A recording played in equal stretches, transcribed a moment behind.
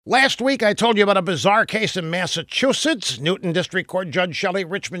Last week, I told you about a bizarre case in Massachusetts. Newton District Court Judge Shelley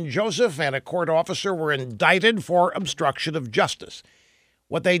Richmond Joseph and a court officer were indicted for obstruction of justice.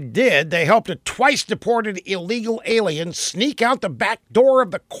 What they did, they helped a twice-deported illegal alien sneak out the back door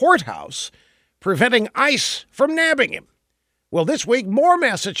of the courthouse, preventing ICE from nabbing him. Well, this week, more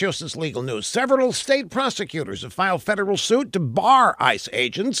Massachusetts legal news. Several state prosecutors have filed federal suit to bar ICE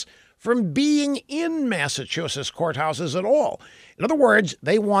agents from being in Massachusetts courthouses at all. In other words,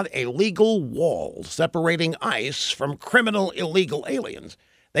 they want a legal wall separating ICE from criminal illegal aliens.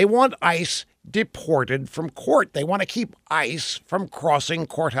 They want ICE deported from court. They want to keep ICE from crossing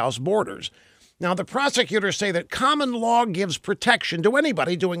courthouse borders. Now, the prosecutors say that common law gives protection to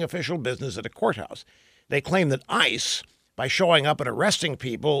anybody doing official business at a courthouse. They claim that ICE, by showing up and arresting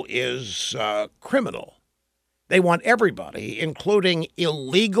people, is criminal. They want everybody, including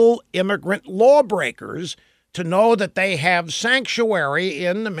illegal immigrant lawbreakers, to know that they have sanctuary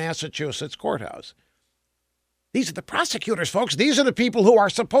in the Massachusetts courthouse. These are the prosecutors, folks. These are the people who are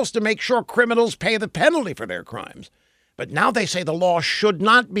supposed to make sure criminals pay the penalty for their crimes. But now they say the law should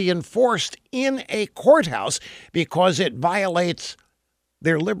not be enforced in a courthouse because it violates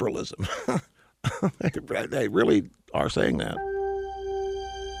their liberalism. They really are saying that.